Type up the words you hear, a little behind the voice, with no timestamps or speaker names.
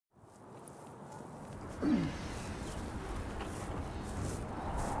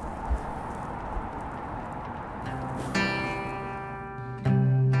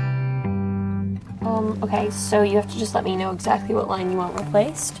Okay, so you have to just let me know exactly what line you want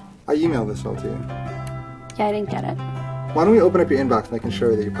replaced. I emailed this all to you. Yeah, I didn't get it. Why don't we open up your inbox and I can show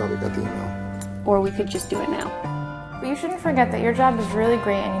you that you probably got the email. Or we could just do it now. But you shouldn't forget that your job is really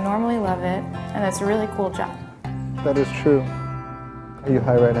great and you normally love it, and it's a really cool job. That is true. Are you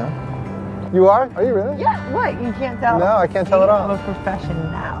high right now? You are? Are you really? Yeah, what? You can't tell? No, I can't tell at all. I'm a professional.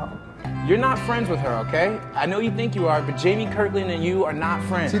 You're not friends with her, okay? I know you think you are, but Jamie Kirkland and you are not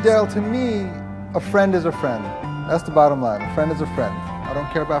friends. See, Darryl, to me, a friend is a friend. That's the bottom line. A friend is a friend. I don't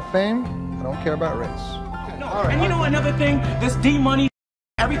care about fame. I don't care about race. No, and you know another thing? This D-Money,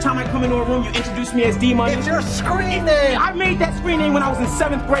 every time I come into a room, you introduce me as D-Money. It's your screen name! I made that screen name when I was in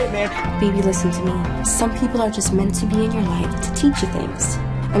 7th grade, man. Baby, listen to me. Some people are just meant to be in your life to teach you things.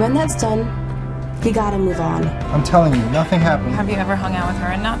 And when that's done, you gotta move on. I'm telling you, nothing happened. Have you ever hung out with her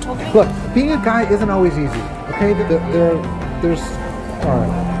and not told me? Look, being a guy isn't always easy, okay? There's... All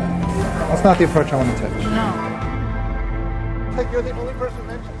right. That's not the approach I want to take. No. Like, you're the only person who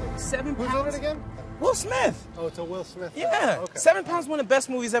mentioned it. 7 Who's pounds? in it again? Will Smith. Oh, it's a Will Smith. Yeah. Okay. 7 pounds, one of the best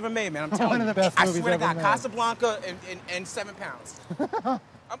movies ever made, man. I'm telling you. One of the best movies I swear to ever God, made. Casablanca and 7 pounds. What?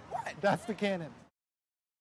 That's the canon.